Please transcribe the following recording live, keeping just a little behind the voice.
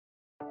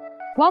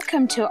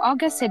Welcome to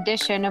August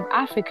edition of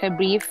Africa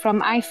Brief from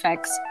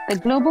IFEX, the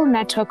global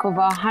network of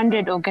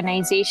 100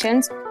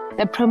 organizations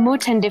that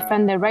promote and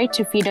defend the right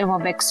to freedom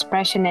of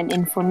expression and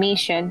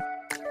information.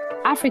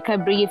 Africa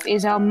Brief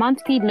is our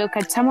monthly look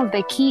at some of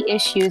the key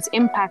issues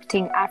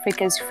impacting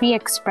Africa's free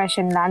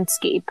expression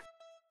landscape.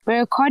 We're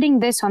recording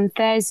this on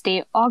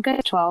Thursday,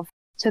 August 12th,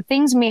 so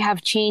things may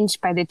have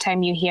changed by the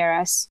time you hear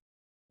us.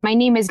 My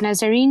name is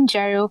Nazarene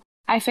Jero,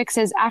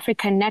 IFEX's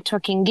African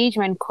Network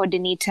Engagement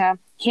Coordinator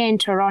here in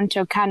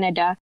Toronto,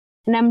 Canada,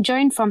 and I'm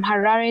joined from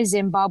Harare,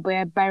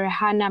 Zimbabwe by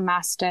Rihanna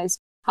Masters,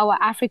 our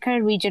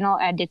Africa Regional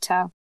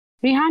Editor.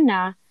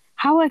 Rihanna,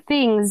 how are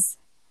things?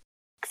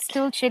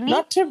 Still chilly?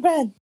 Not too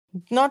bad,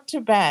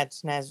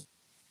 Naz.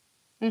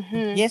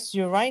 Yes,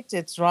 you're right.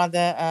 It's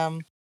rather,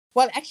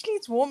 actually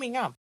it's warming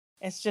up.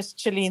 It's just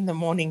chilly in the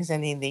mornings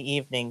and in the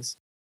evenings,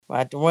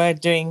 but we're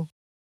doing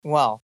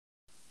well.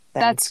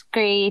 Thanks. That's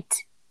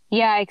great.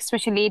 Yeah,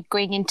 especially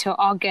going into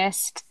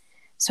August.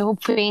 So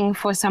hoping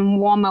for some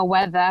warmer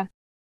weather.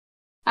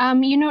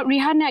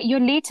 Rihanna,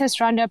 your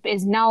latest roundup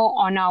is now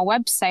on our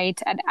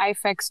website at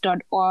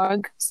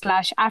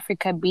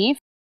ifex.org/AfricaBrief.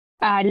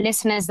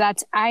 Listeners,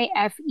 that's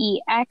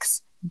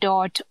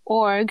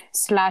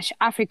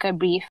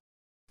ifex.org/AfricaBrief.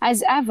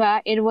 As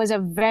ever, it was a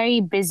very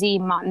busy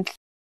month.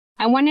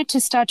 I wanted to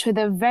start with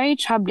a very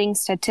troubling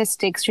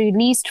statistics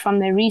released from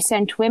the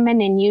recent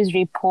Women in News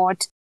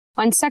report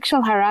on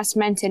sexual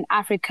harassment in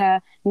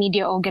Africa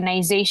media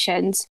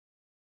organizations.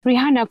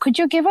 Rihanna, could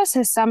you give us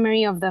a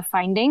summary of the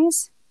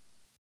findings?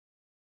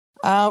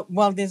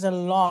 There's a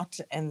lot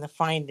in the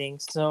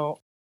findings. So,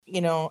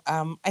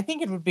 I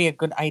think it would be a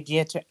good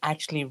idea to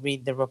actually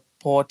read the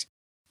report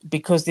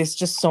because there's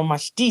just so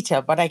much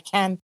detail, but I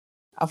can,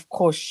 of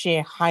course,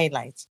 share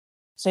highlights.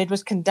 So it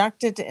was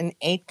conducted in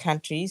 8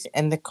 countries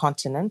in the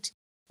continent.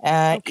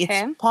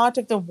 It's part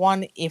of the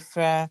One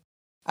IFRA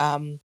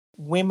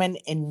Women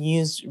in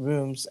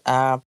Newsrooms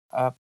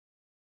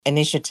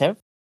initiative.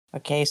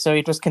 Okay, so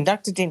it was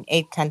conducted in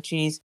 8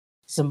 countries: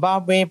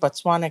 Zimbabwe,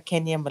 Botswana,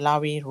 Kenya,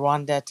 Malawi,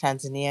 Rwanda,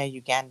 Tanzania,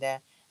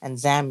 Uganda, and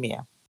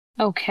Zambia.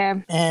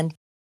 Okay. And,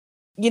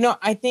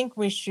 I think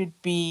we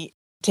should be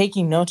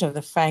taking note of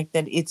the fact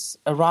that it's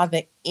a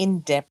rather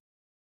in-depth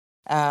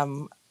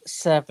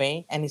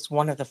survey, and it's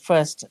one of the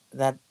first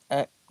that,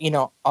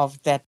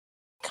 of that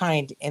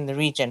kind in the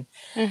region.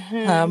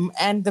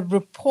 And the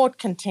report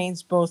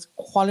contains both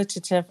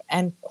qualitative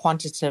and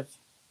quantitative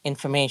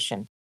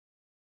information.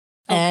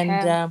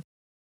 And,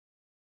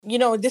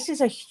 this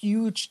is a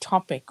huge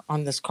topic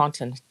on this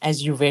continent,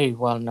 as you very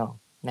well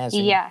know,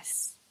 Nazarene.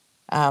 Yes.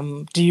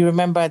 Do you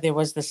remember there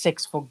was the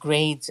 6 for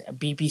Grades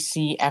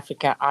BBC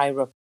Africa Eye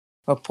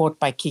report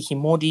by Kiki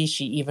Modi?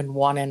 She even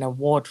won an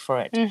award for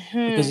it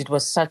because it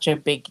was such a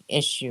big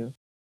issue.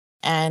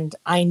 And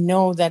I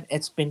know that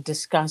it's been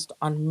discussed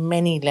on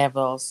many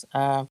levels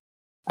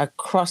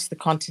across the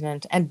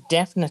continent and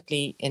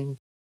definitely in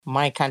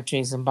my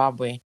country,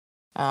 Zimbabwe.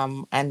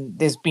 And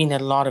there's been a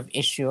lot of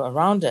issue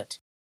around it.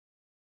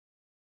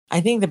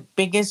 I think the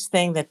biggest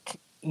thing that,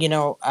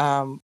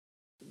 the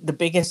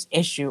biggest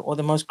issue or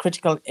the most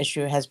critical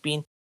issue has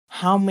been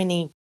how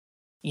many,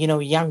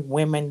 young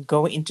women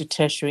go into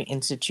tertiary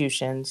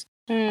institutions,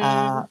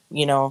 to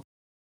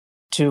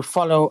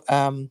follow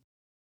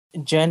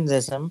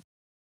journalism.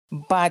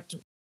 But,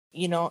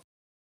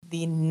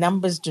 the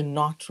numbers do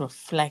not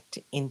reflect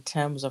in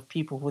terms of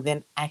people who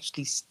then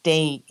actually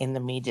stay in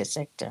the media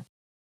sector.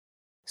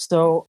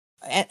 So,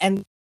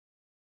 and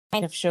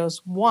kind of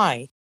shows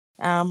why.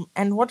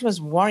 And what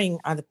was worrying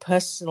are the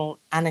personal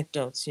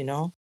anecdotes,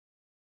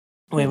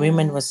 where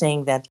women were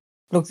saying that,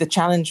 look, the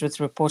challenge with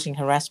reporting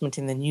harassment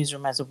in the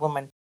newsroom as a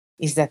woman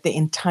is that the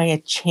entire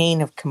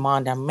chain of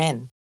command are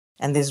men.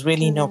 And there's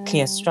really no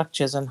clear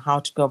structures on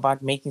how to go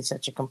about making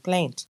such a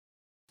complaint.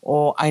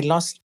 Or I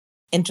lost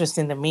interest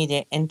in the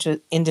media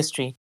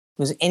industry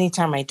because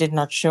anytime I did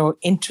not show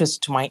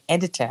interest to my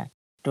editor,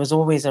 it was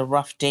always a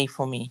rough day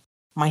for me.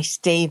 My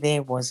stay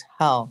there was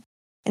hell.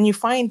 And you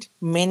find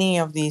many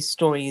of these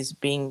stories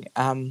being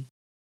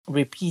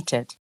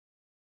repeated.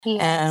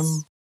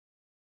 Yes.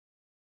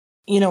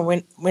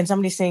 When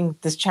somebody's saying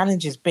this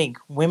challenge is big,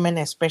 women,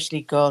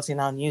 especially girls in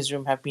our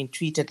newsroom, have been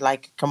treated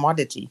like a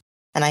commodity.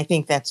 And I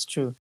think that's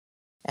true.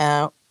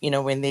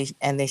 When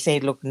they say,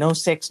 look, no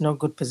sex, no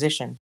good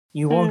position.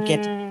 You won't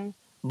get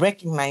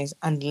recognized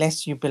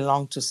unless you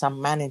belong to some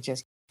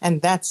managers.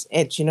 And that's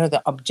it,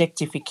 the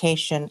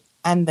objectification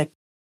and the,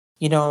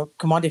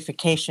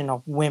 commodification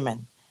of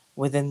women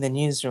within the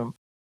newsroom.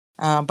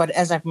 But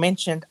as I've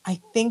mentioned,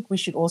 I think we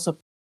should also,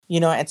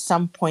 at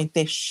some point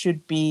there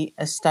should be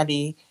a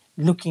study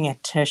looking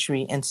at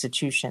tertiary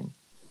institution.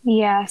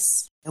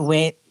 Yes.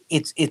 Where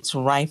it's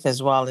rife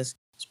as well, as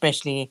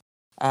especially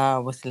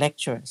with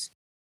lecturers.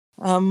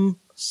 And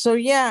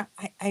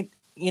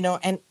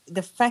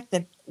the fact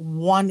that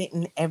 1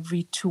 in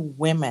every 2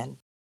 women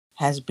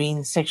has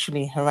been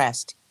sexually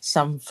harassed,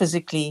 some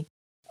physically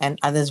and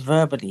others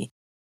verbally.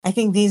 I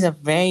think these are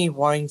very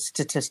worrying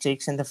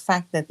statistics, and the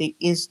fact that there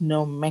is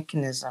no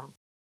mechanism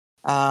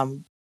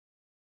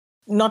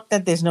not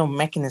that there's no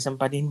mechanism,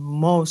 but in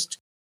most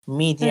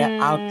media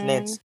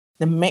outlets,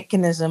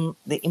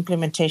 the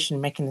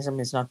implementation mechanism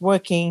is not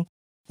working.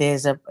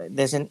 There's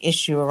an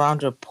issue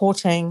around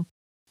reporting.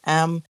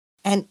 And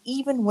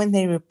even when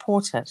they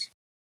report it,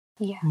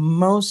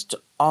 most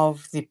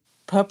of the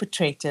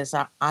perpetrators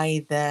are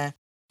either,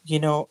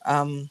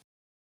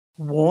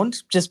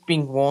 warned, just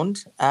being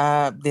warned.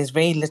 There's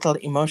very little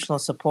emotional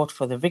support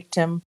for the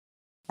victim.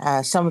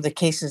 Some of the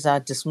cases are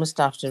dismissed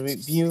after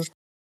review.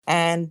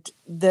 And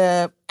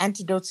the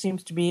antidote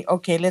seems to be,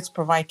 okay, let's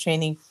provide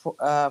training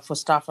for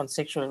staff on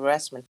sexual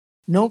harassment.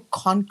 No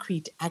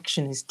concrete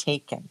action is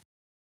taken.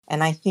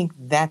 And I think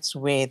that's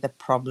where the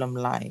problem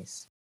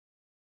lies.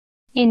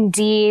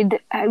 Indeed,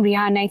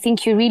 Rihanna, I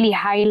think you really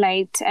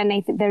highlight,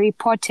 and the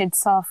report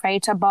itself,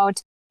 right,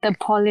 about the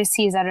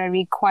policies that are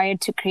required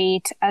to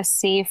create a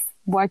safe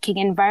working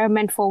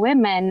environment for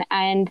women.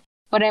 And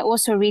what I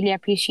also really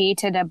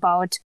appreciated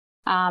about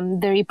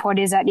the report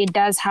is that it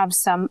does have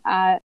some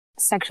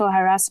sexual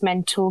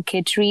harassment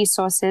toolkit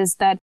resources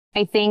that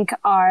I think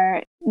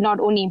are not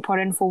only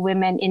important for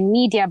women in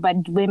media,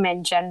 but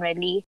women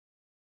generally.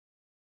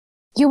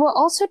 You were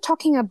also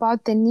talking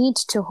about the need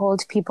to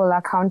hold people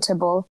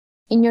accountable.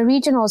 In your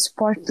regional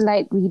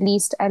spotlight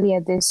released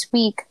earlier this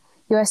week,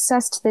 you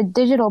assessed the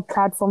digital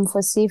platform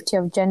for safety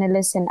of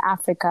journalists in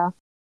Africa.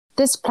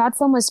 This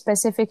platform was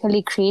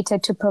specifically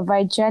created to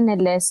provide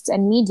journalists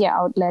and media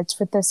outlets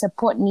with the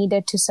support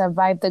needed to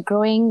survive the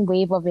growing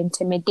wave of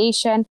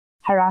intimidation,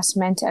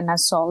 harassment, and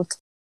assault.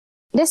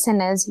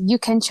 Listeners, you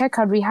can check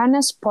out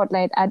Rihanna's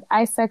Spotlight at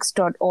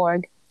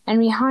ifex.org. And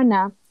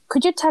Rihanna,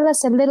 could you tell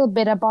us a little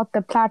bit about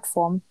the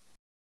platform?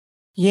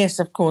 Yes,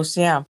 of course,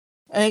 yeah.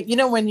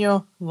 When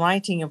you're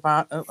writing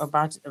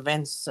about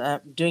events,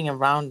 doing a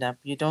roundup,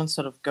 you don't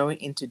sort of go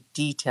into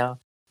detail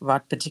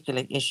about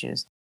particular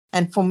issues.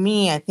 And for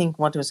me, I think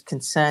what was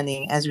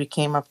concerning as we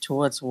came up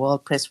towards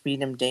World Press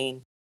Freedom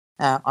Day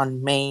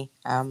on May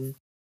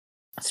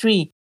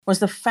 3 was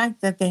the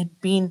fact that there had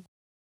been,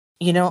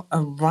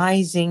 a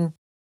rising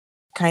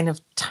kind of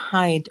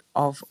tide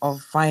of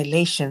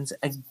violations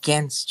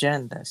against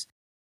journalists.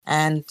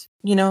 And,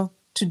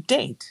 to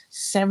date,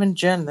 7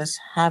 journalists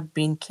have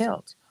been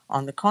killed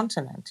on the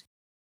continent.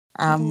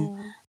 There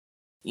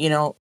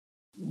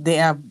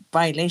are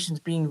violations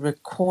being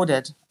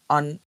recorded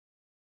on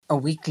a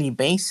weekly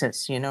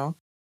basis,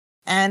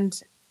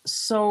 And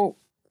so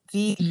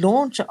the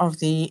launch of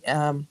the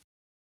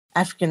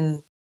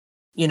African,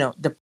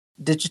 the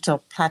digital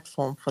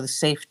platform for the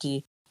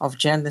safety of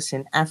journalists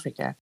in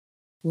Africa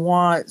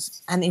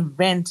was an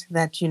event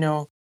that,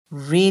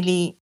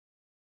 really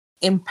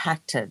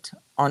impacted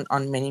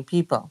on many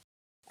people.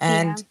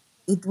 And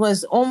it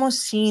was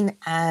almost seen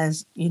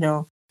as,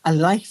 a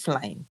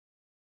lifeline.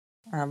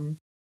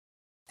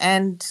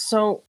 And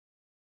so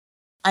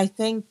I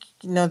think,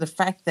 the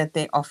fact that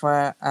they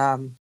offer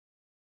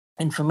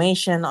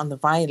information on the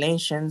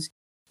violations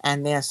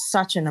and there's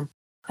such an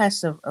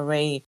impressive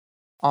array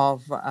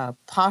of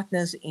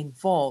partners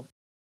involved,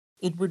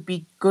 it would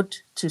be good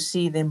to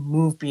see them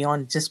move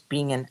beyond just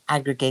being an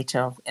aggregator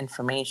of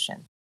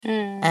information.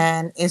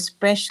 And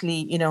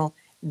especially,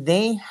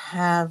 they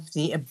have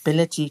the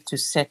ability to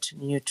set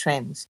new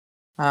trends.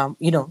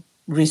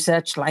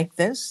 Research like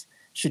this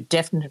should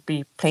definitely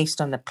be placed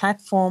on the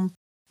platform.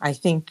 I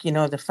think,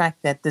 the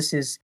fact that this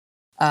is,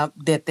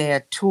 that there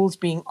are tools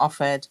being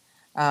offered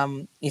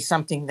is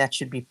something that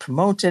should be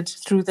promoted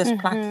through this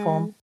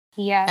platform.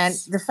 Yes.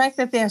 And the fact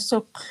that they are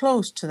so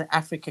close to the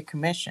Africa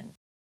Commission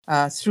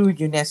through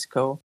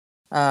UNESCO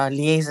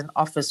Liaison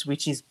Office,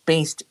 which is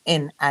based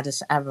in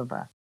Addis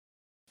Ababa.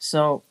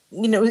 So,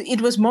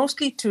 it was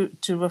mostly to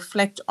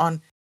reflect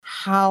on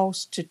how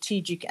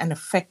strategic and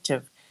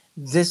effective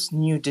this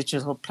new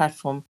digital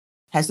platform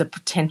has the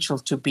potential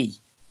to be.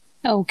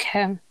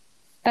 Okay,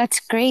 that's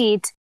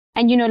great.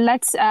 And,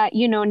 let's,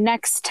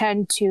 next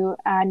turn to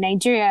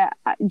Nigeria,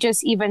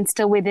 just even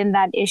still within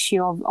that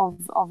issue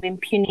of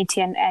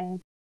impunity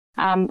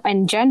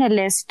and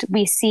journalists,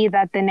 we see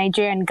that the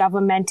Nigerian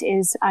government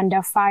is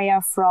under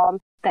fire from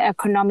the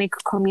Economic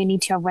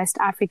Community of West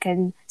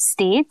African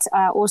States,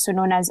 also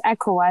known as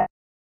ECOWAS.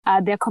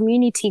 Their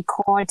community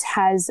court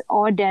has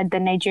ordered the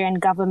Nigerian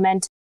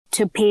government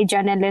to pay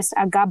journalist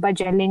Agaba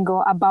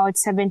Jalingo about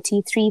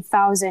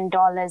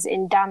 $73,000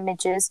 in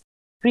damages.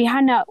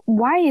 Rihanna,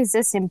 why is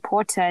this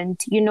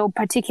important,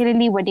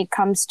 particularly when it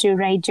comes to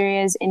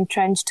Nigeria's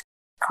entrenched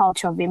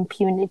culture of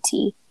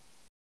impunity?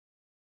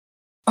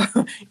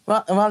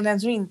 Well,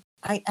 Nazreen,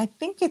 I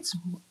think it's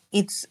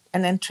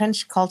an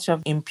entrenched culture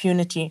of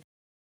impunity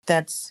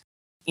that's,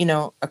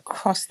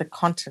 across the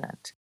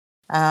continent.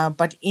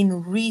 But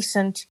in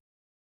recent,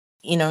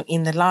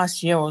 in the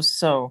last year or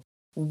so,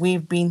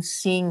 we've been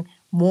seeing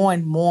more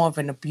and more of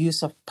an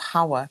abuse of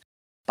power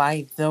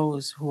by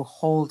those who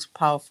hold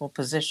powerful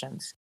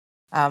positions.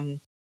 And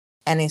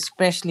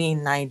especially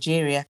in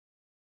Nigeria,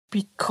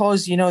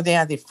 because, they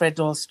are the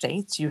federal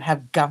states, you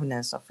have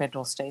governors of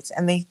federal states,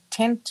 and they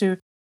tend to,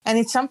 and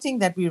it's something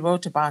that we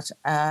wrote about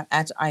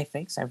at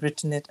IFEX. I've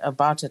written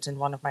about it in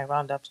one of my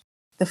roundups.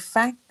 the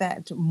fact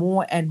that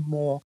more and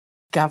more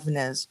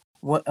governors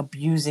were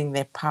abusing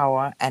their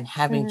power and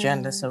having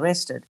journalists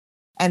arrested.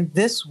 And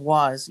this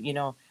was,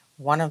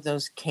 one of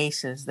those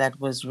cases that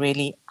was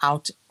really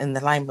out in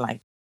the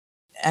limelight.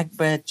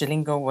 Akbar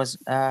Jalingo was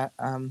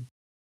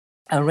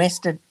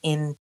arrested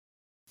in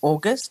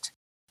August,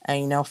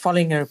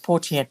 following a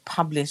report he had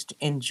published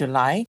in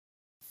July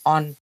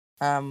on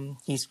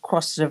his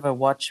Cross River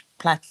Watch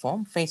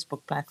platform,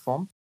 Facebook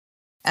platform,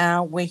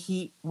 where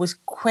he was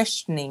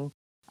questioning,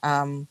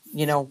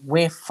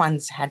 where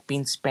funds had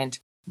been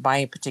spent by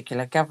a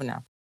particular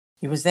governor.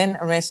 He was then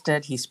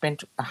arrested. He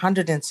spent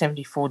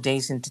 174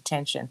 days in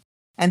detention,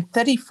 and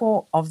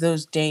 34 of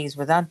those days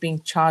without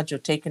being charged or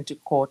taken to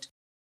court,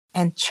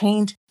 and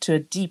chained to a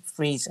deep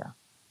freezer.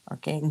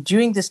 Okay. And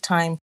during this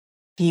time,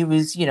 he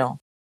was,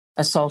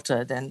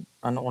 assaulted and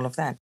all of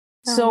that.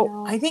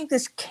 I think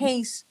this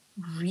case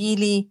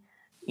really,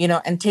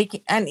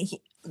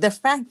 the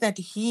fact that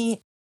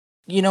he,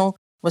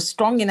 was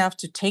strong enough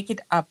to take it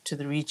up to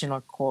the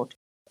regional court,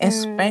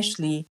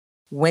 especially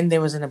when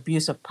there was an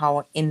abuse of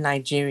power in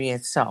Nigeria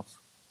itself.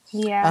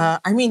 Yeah.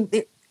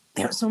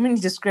 There are so many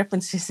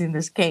discrepancies in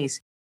this case.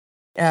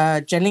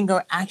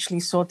 Jalingo actually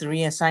sought the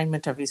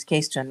reassignment of his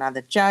case to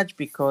another judge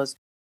because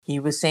he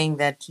was saying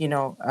that,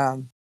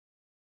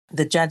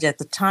 the judge at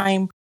the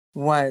time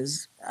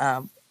was,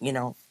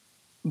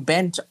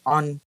 bent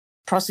on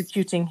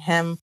prosecuting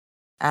him.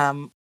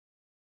 And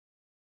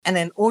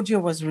an audio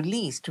was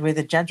released where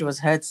the judge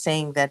was heard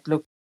saying that,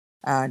 look,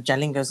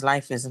 Jalingo's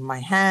life is in my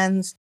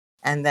hands,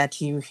 and that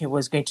he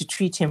was going to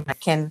treat him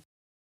like Ken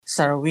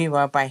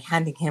Saro-Wiwa by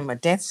handing him a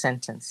death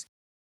sentence.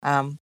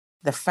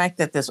 The fact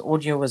that this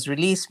audio was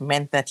released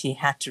meant that he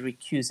had to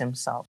recuse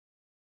himself.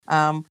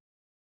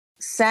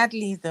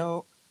 Sadly,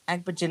 though,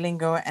 Akbar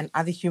Jalingo and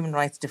other human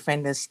rights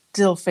defenders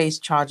still face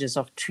charges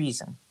of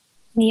treason.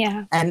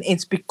 Yeah. And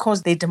it's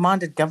because they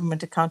demanded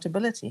government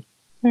accountability.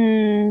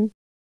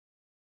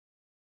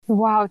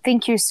 Wow.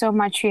 Thank you so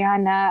much,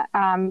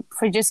 Rihanna,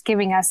 for just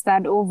giving us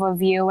that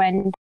overview.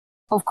 And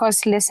of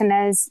course,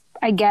 listeners,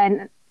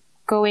 again,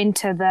 go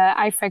into the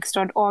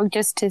ifex.org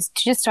just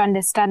to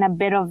understand a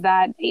bit of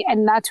that.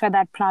 And that's where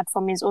that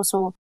platform is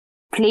also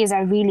plays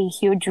a really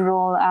huge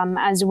role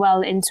as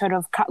well in sort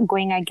of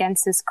going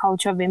against this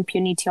culture of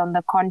impunity on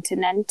the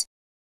continent.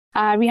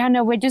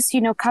 Rihanna, we're just,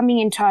 coming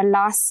into our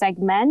last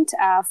segment.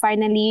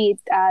 Finally,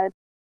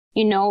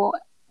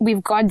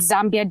 we've got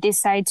Zambia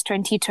Decides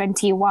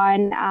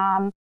 2021.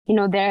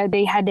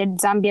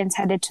 Zambians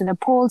headed to the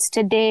polls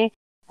today.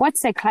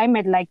 What's the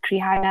climate like,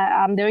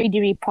 Rihanna? There are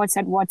already reports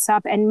that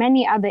WhatsApp and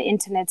many other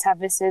internet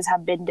services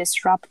have been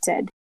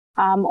disrupted.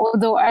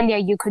 Although earlier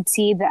you could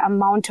see the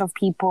amount of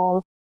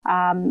people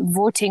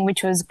voting,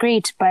 which was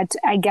great. But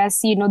I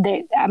guess,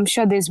 I'm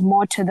sure there's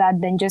more to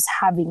that than just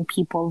having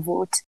people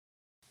vote.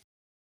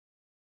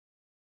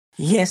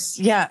 Yes,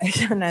 yeah,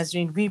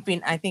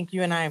 Nazreen, I think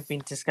you and I have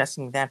been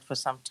discussing that for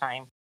some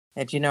time,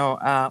 that,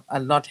 a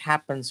lot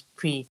happens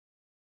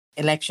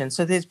pre-election.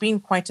 So there's been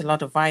quite a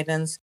lot of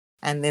violence,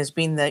 and there's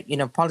been the,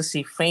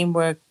 policy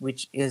framework,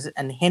 which is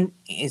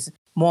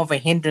more of a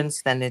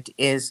hindrance than it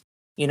is,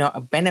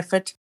 a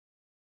benefit.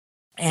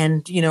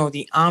 And,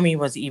 the army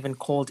was even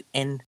called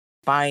in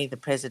by the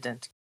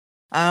president.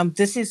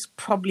 This is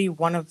probably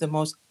one of the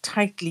most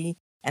tightly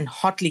and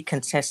hotly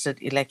contested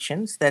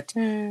elections that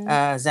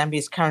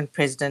Zambia's current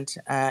president,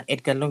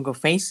 Edgar Lungu,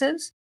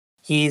 faces.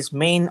 His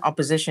main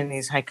opposition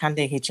is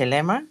Hakainde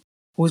Hichilema,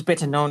 who's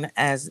better known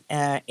as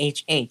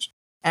HH.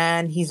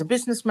 And he's a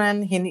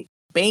businessman.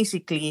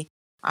 Basically,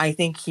 I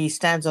think he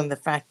stands on the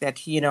fact that,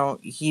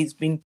 he's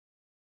been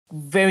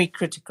very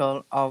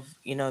critical of,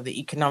 the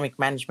economic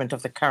management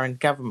of the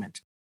current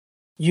government.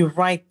 You're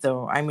right,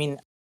 though. I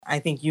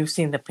think you've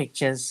seen the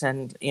pictures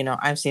and,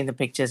 I've seen the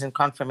pictures and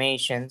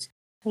confirmations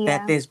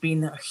that there's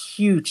been a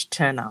huge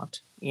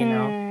turnout,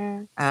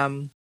 and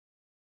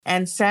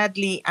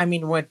sadly,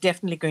 we're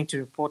definitely going to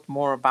report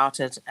more about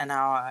it in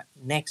our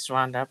next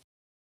roundup.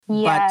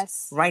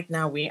 Yes. But right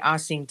now we are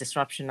seeing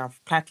disruption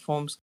of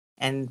platforms,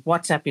 and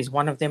WhatsApp is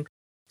one of them.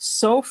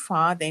 So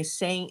far, they're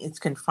saying it's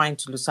confined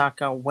to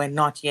Lusaka. We're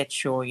not yet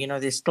sure.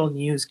 There's still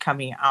news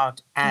coming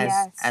out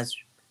as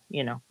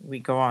we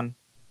go on.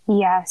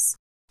 Yes.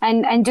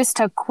 And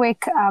just a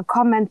quick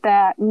comment,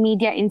 the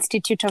Media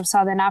Institute of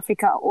Southern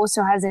Africa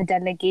also has a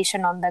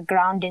delegation on the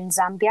ground in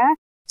Zambia.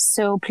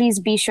 So please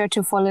be sure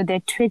to follow their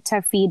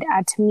Twitter feed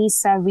at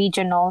MISA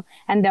Regional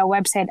and their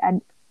website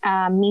at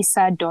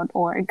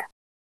misa.org.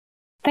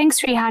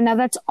 Thanks, Rihanna.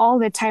 That's all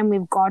the time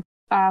we've got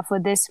for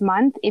this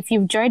month. If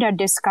you've enjoyed our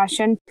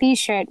discussion, please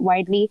share it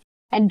widely.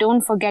 And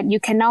don't forget,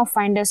 you can now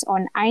find us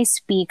on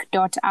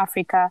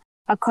iSpeak.Africa,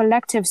 a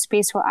collective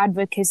space for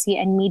advocacy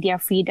and media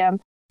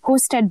freedom,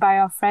 hosted by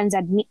our friends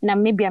at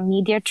Namibia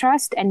Media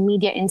Trust and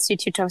Media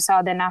Institute of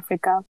Southern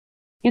Africa.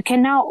 You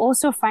can now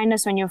also find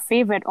us on your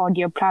favorite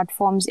audio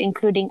platforms,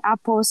 including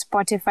Apple,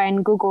 Spotify,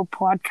 and Google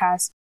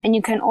Podcasts. And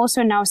you can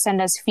also now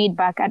send us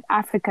feedback at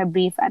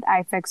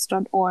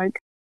africabrief@ifex.org.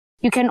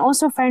 You can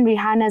also find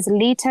Rihanna's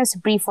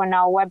latest brief on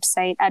our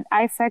website at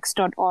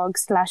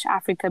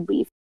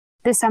ifex.org/africabrief.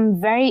 There's some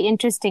very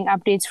interesting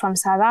updates from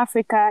South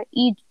Africa,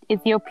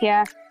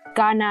 Ethiopia,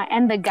 Ghana,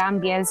 and the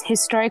Gambia's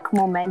historic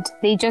moment.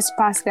 They just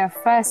passed their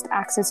first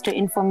access to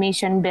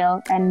information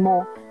bill and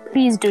more.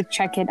 Please do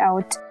check it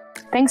out.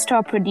 Thanks to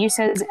our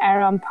producers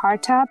Aaron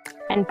Parta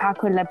and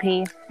Paco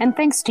Lape. And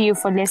thanks to you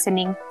for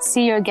listening.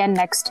 See you again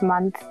next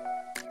month.